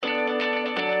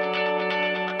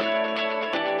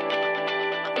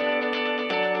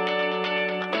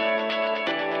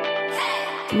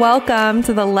Welcome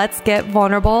to the Let's Get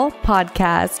Vulnerable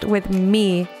podcast with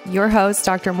me, your host,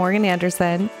 Dr. Morgan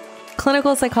Anderson,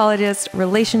 clinical psychologist,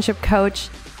 relationship coach,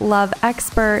 love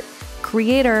expert,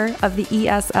 creator of the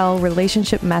ESL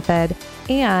relationship method,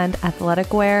 and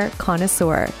athletic wear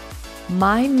connoisseur.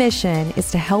 My mission is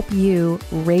to help you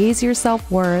raise your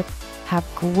self-worth, have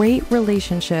great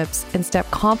relationships, and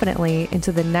step confidently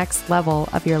into the next level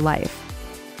of your life.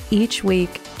 Each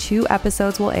week, 2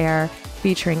 episodes will air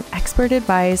featuring expert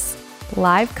advice,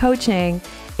 live coaching,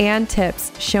 and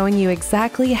tips showing you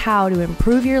exactly how to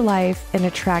improve your life and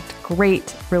attract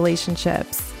great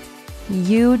relationships.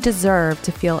 You deserve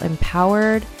to feel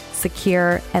empowered,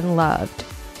 secure, and loved.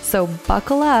 So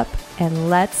buckle up and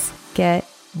let's get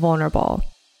vulnerable.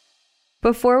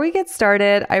 Before we get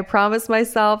started, I promised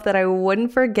myself that I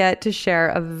wouldn't forget to share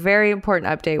a very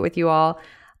important update with you all.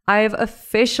 I've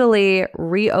officially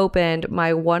reopened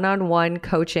my one-on-one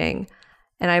coaching,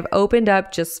 and I've opened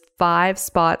up just 5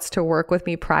 spots to work with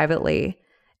me privately.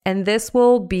 And this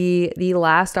will be the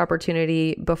last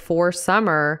opportunity before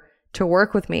summer to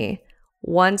work with me.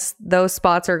 Once those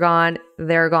spots are gone,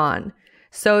 they're gone.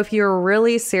 So if you're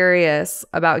really serious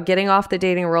about getting off the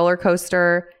dating roller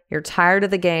coaster, you're tired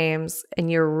of the games, and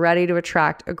you're ready to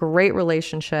attract a great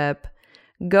relationship,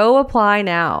 go apply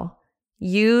now.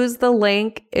 Use the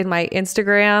link in my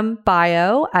Instagram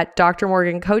bio at Dr.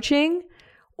 Morgan Coaching,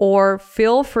 or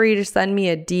feel free to send me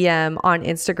a DM on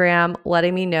Instagram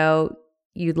letting me know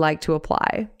you'd like to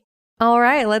apply. All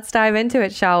right, let's dive into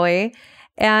it, shall we?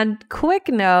 And quick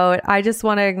note, I just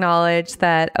want to acknowledge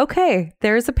that, okay,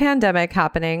 there's a pandemic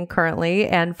happening currently,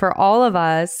 and for all of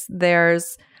us,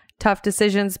 there's tough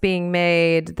decisions being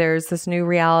made. There's this new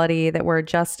reality that we're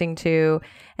adjusting to,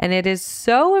 and it is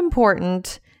so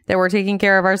important that we're taking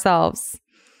care of ourselves.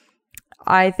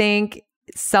 I think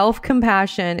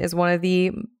self-compassion is one of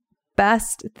the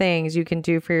best things you can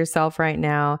do for yourself right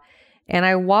now. And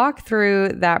I walk through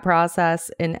that process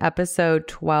in episode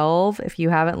 12. If you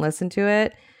haven't listened to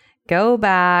it, go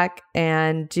back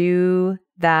and do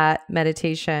that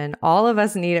meditation. All of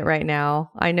us need it right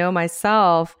now. I know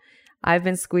myself, I've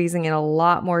been squeezing in a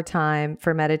lot more time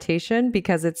for meditation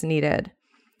because it's needed.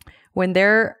 When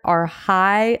there are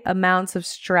high amounts of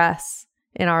stress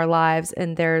in our lives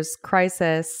and there's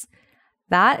crisis,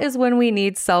 that is when we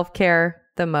need self-care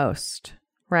the most,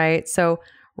 right? So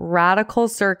radical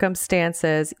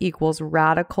circumstances equals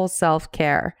radical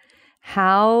self-care.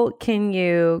 How can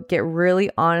you get really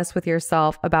honest with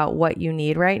yourself about what you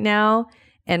need right now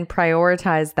and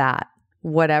prioritize that,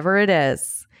 whatever it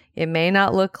is? It may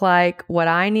not look like what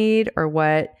I need or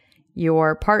what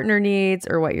your partner needs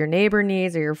or what your neighbor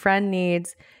needs or your friend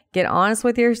needs. Get honest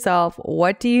with yourself.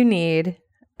 What do you need?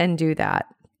 And do that.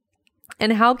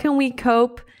 And how can we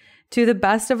cope to the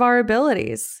best of our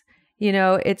abilities? You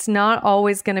know, it's not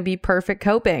always going to be perfect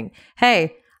coping.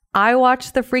 Hey, I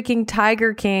watched the freaking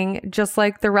Tiger King just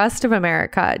like the rest of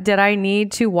America. Did I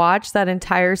need to watch that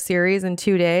entire series in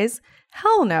 2 days?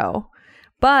 Hell no.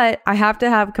 But I have to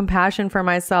have compassion for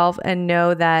myself and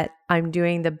know that I'm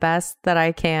doing the best that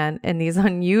I can in these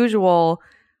unusual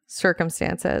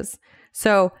circumstances.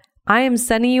 So I am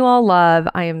sending you all love.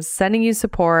 I am sending you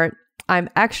support. I'm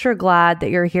extra glad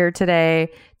that you're here today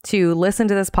to listen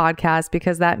to this podcast,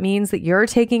 because that means that you're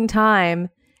taking time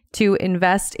to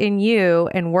invest in you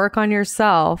and work on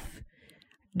yourself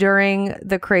during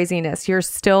the craziness. You're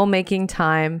still making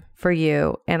time for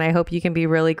you. And I hope you can be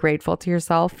really grateful to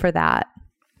yourself for that.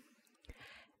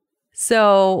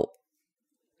 So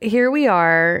here we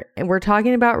are, and we're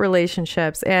talking about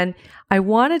relationships. And I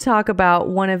want to talk about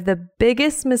one of the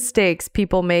biggest mistakes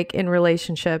people make in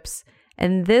relationships.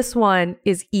 And this one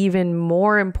is even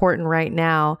more important right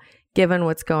now, given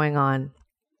what's going on.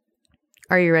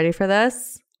 Are you ready for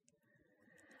this?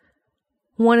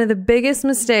 One of the biggest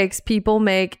mistakes people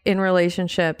make in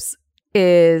relationships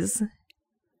is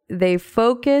they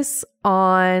focus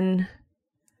on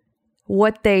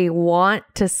what they want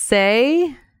to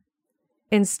say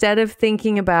instead of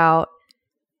thinking about,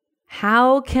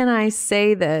 how can I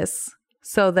say this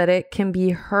so that it can be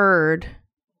heard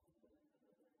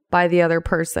by the other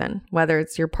person, whether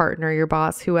it's your partner, your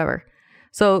boss, whoever.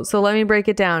 So let me break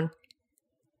it down.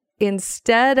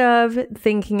 Instead of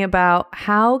thinking about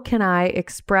how can I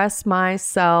express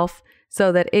myself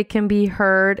so that it can be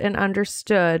heard and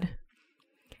understood,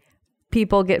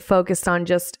 people get focused on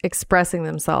just expressing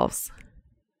themselves.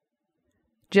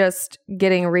 Just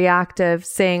getting reactive,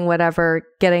 saying whatever,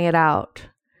 getting it out.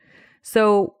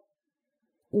 So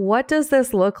what does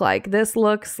this look like? This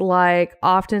looks like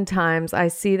oftentimes I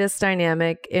see this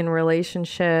dynamic in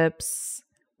relationships,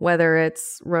 whether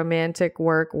it's romantic,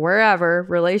 work, wherever,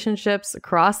 relationships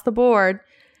across the board.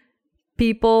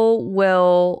 people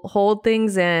will hold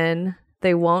things in.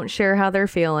 They won't share how they're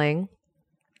feeling.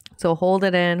 So hold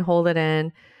it in.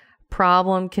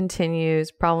 Problem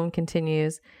continues.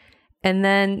 And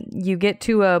then you get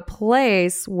to a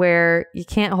place where you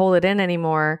can't hold it in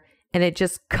anymore and it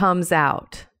just comes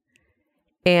out.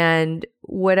 And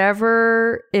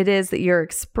whatever it is that you're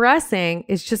expressing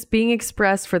is just being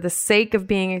expressed for the sake of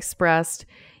being expressed.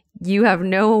 You have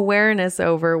no awareness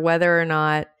over whether or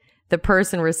not the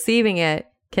person receiving it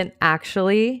can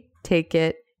actually take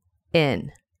it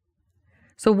in.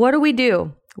 So what do we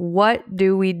do? What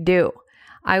do we do?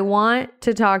 I want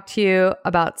to talk to you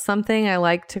about something I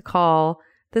like to call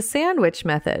the sandwich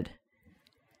method.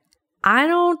 I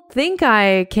don't think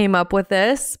I came up with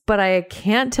this, but I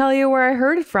can't tell you where I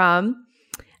heard it from.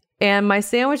 And my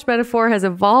sandwich metaphor has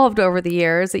evolved over the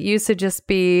years. It used to just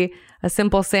be a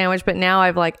simple sandwich, but now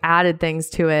I've added things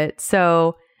to it.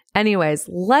 So anyways,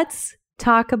 let's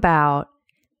talk about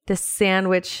the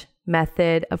sandwich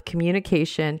method of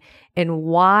communication and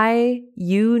why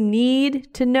you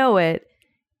need to know it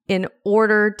in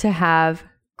order to have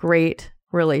great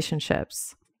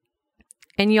relationships.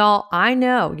 And y'all, I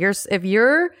know if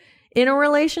you're in a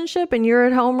relationship and you're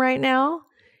at home right now,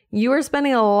 you are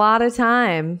spending a lot of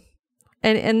time.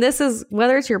 And this is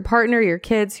whether it's your partner, your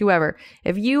kids, whoever.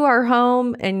 If you are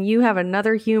home and you have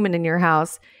another human in your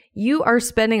house, you are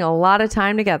spending a lot of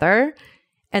time together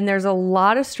and there's a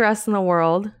lot of stress in the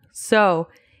world. So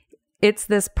it's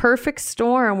this perfect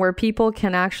storm where people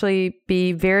can actually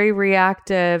be very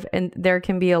reactive and there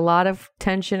can be a lot of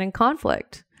tension and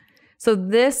conflict. So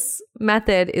this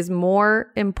method is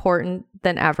more important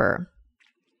than ever.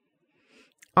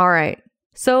 All right.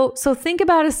 So think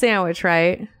about a sandwich,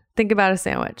 right? Think about a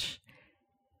sandwich.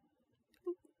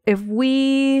 If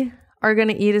we are going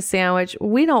to eat a sandwich,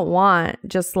 we don't want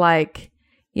just white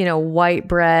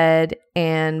bread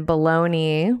and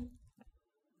bologna.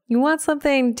 You want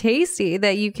something tasty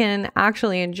that you can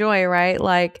actually enjoy, right?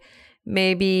 Like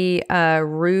maybe a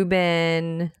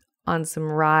Reuben on some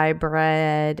rye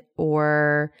bread,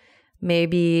 or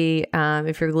maybe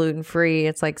if you're gluten-free,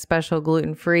 it's like special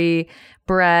gluten-free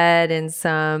bread and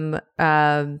some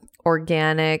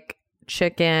organic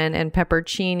chicken and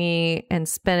pepperoni and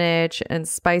spinach and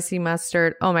spicy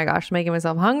mustard. Oh my gosh, making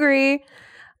myself hungry.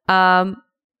 I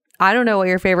don't know what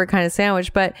your favorite kind of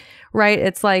sandwich, but right,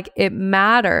 it's it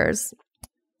matters.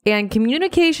 And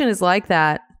communication is like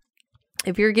that.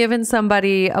 If you're giving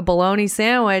somebody a bologna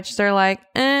sandwich, they're like,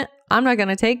 I'm not going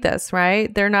to take this,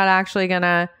 right? They're not going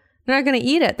to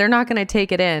eat it. They're not going to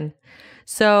take it in.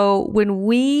 So when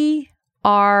we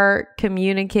are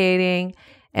communicating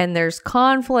and there's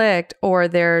conflict or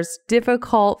there's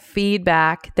difficult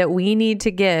feedback that we need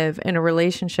to give in a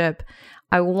relationship,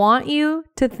 I want you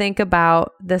to think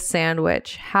about the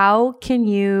sandwich. How can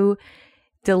you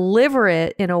deliver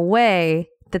it in a way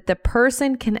that the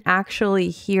person can actually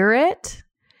hear it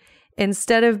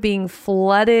instead of being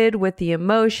flooded with the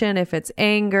emotion, if it's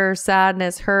anger,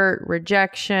 sadness, hurt,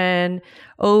 rejection,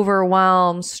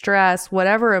 overwhelm, stress,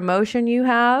 whatever emotion you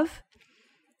have?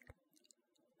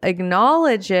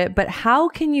 Acknowledge it, but how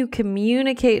can you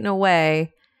communicate in a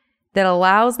way that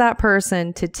allows that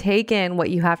person to take in what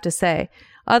you have to say?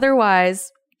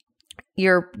 Otherwise,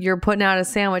 you're putting out a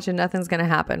sandwich and nothing's going to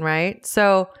happen, right?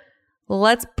 So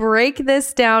let's break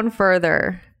this down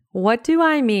further. What do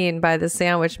I mean by the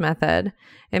sandwich method?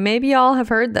 And maybe y'all have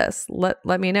heard this.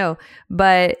 Let me know.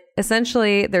 But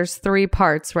essentially, there's 3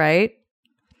 parts, right?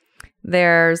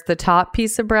 There's the top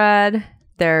piece of bread,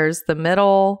 there's the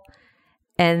middle,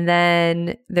 and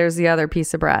then there's the other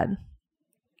piece of bread.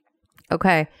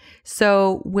 Okay,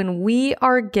 so when we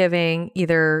are giving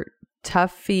either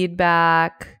tough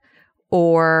feedback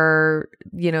or,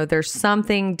 there's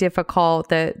something difficult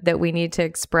that we need to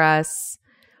express,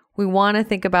 we want to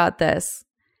think about this.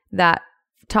 That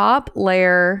top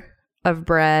layer of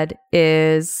bread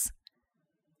is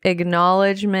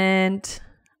acknowledgement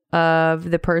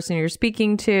of the person you're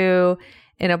speaking to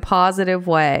in a positive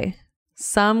way,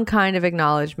 some kind of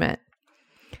acknowledgement.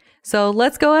 So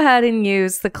let's go ahead and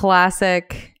use the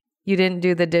classic you didn't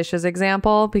do the dishes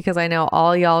example, because I know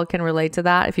all y'all can relate to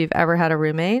that if you've ever had a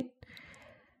roommate.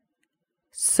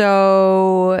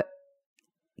 So,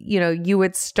 you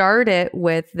would start it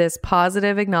with this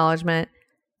positive acknowledgement,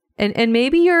 and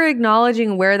maybe you're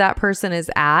acknowledging where that person is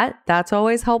at. That's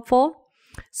always helpful.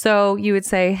 So you would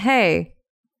say, hey,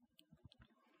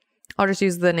 I'll just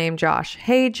use the name Josh.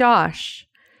 Hey, Josh,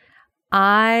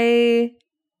 I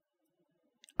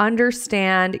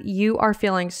understand you are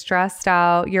feeling stressed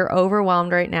out. You're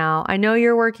overwhelmed right now. I know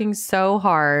you're working so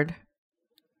hard.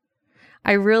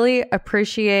 I really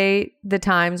appreciate the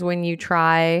times when you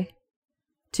try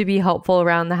to be helpful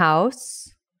around the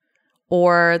house.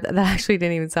 Or that actually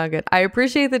didn't even sound good. I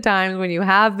appreciate the times when you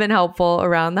have been helpful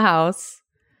around the house.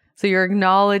 So you're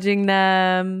acknowledging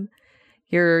them.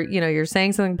 You're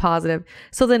saying something positive.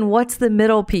 So then what's the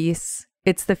middle piece?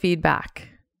 It's the feedback.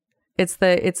 It's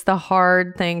the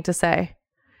hard thing to say.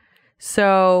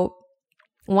 So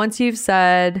once you've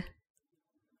said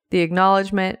the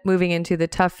acknowledgement, moving into the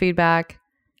tough feedback,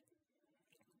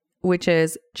 which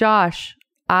is, Josh,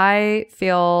 I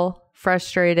feel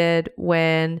frustrated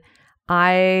when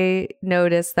I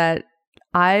notice that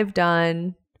I've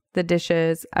done the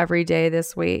dishes every day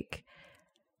this week.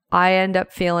 I end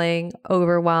up feeling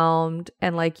overwhelmed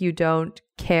and like you don't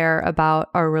care about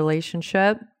our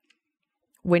relationship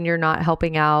when you're not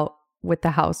helping out with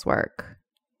the housework.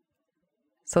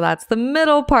 So that's the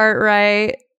middle part,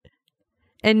 right?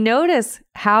 And notice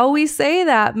how we say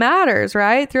that matters,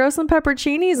 right? Throw some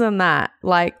pepperoncinis in that.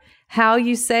 Like how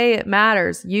you say it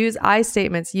matters. Use I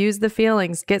statements, use the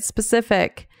feelings, get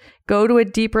specific, go to a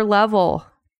deeper level.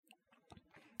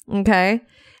 Okay.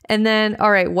 And then,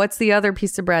 all right, what's the other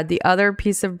piece of bread? The other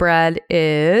piece of bread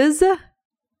is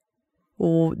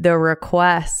the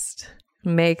request.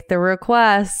 Make the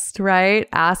request, right?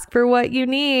 Ask for what you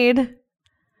need.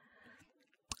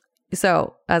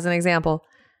 So, as an example,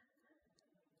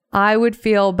 I would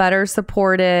feel better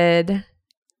supported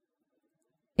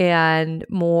and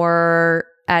more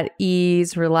at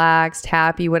ease, relaxed,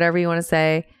 happy, whatever you want to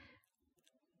say,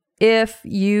 if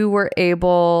you were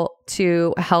able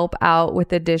to help out with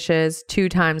the dishes 2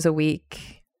 times a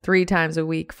week, 3 times a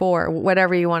week, 4,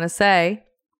 whatever you want to say.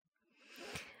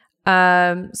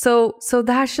 So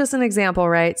that's just an example,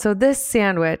 right? So this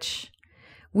sandwich,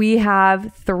 we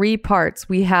have 3 parts.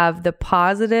 We have the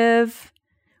positive,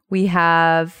 we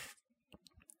have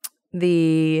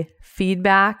the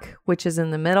feedback, which is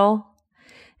in the middle,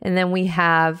 and then we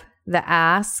have the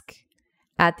ask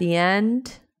at the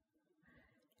end.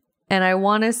 And I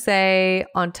want to say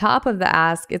on top of the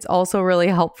ask, it's also really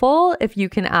helpful if you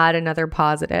can add another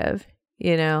positive,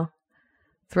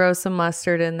 throw some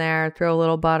mustard in there, throw a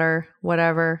little butter,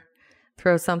 whatever,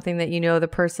 throw something that the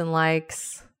person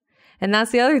likes. And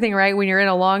that's the other thing, right? When you're in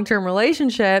a long-term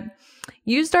relationship,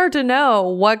 you start to know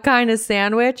what kind of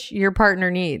sandwich your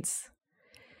partner needs.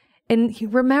 And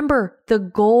remember, the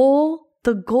goal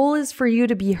is for you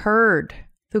to be heard.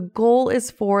 The goal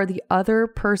is for the other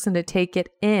person to take it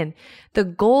in. The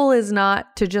goal is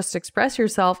not to just express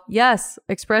yourself. Yes,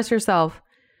 express yourself.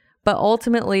 But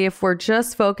ultimately, if we're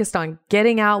just focused on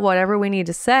getting out whatever we need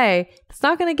to say, it's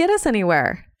not going to get us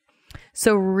anywhere.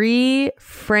 So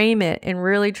reframe it and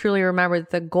really, truly remember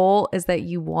that the goal is that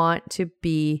you want to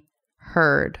be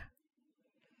heard.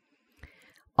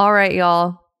 All right,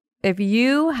 y'all. If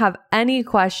you have any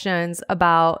questions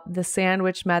about the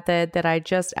sandwich method that I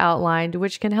just outlined,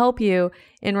 which can help you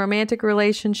in romantic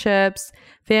relationships,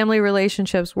 family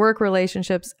relationships, work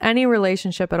relationships, any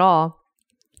relationship at all,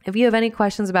 if you have any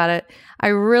questions about it, I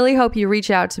really hope you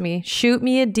reach out to me. Shoot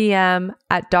me a DM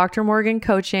at Dr. Morgan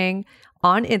Coaching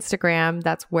on Instagram.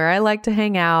 That's where I like to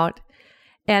hang out.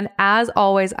 And as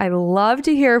always, I love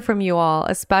to hear from you all,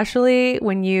 especially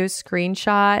when you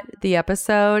screenshot the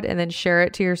episode and then share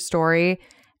it to your story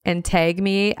and tag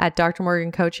me at Dr.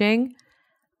 Morgan Coaching.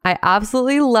 I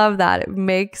absolutely love that. It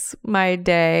makes my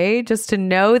day just to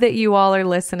know that you all are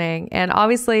listening. And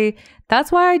obviously,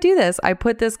 that's why I do this. I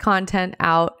put this content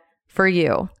out for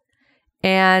you.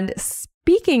 And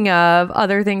speaking of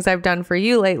other things I've done for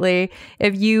you lately,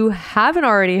 if you haven't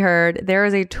already heard, there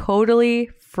is a totally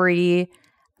free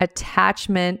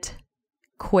attachment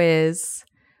quiz,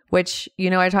 which,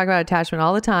 I talk about attachment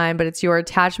all the time, but it's your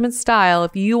attachment style.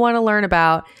 If you want to learn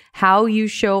about how you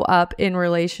show up in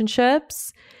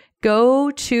relationships, go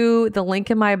to the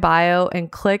link in my bio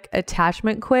and click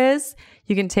attachment quiz.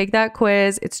 You can take that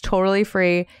quiz. It's totally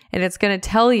free, and it's going to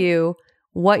tell you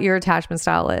what your attachment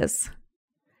style is.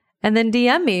 And then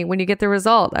DM me when you get the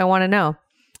result. I want to know.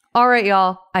 All right,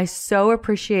 y'all. I so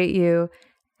appreciate you.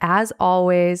 As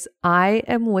always, I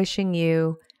am wishing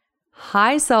you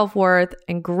high self-worth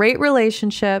and great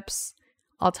relationships.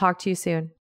 I'll talk to you soon.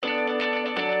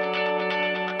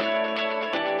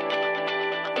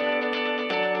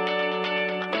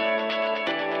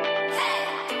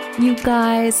 You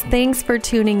guys, thanks for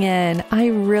tuning in. I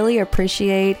really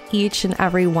appreciate each and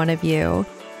every one of you.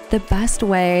 The best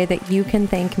way that you can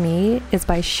thank me is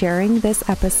by sharing this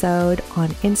episode on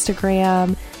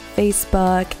Instagram,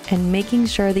 Facebook, and making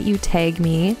sure that you tag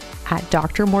me at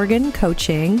Dr. Morgan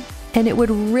Coaching. And it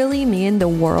would really mean the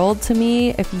world to me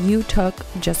if you took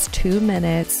just 2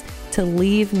 minutes to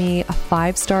leave me a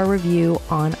 5-star review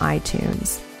on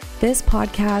iTunes. This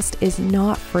podcast is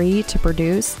not free to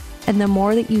produce, and the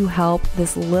more that you help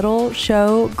this little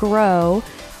show grow,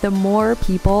 the more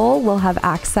people will have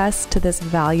access to this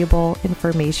valuable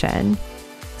information.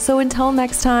 So until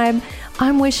next time,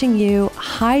 I'm wishing you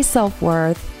high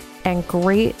self-worth and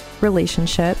great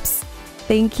relationships.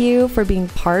 Thank you for being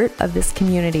part of this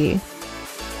community.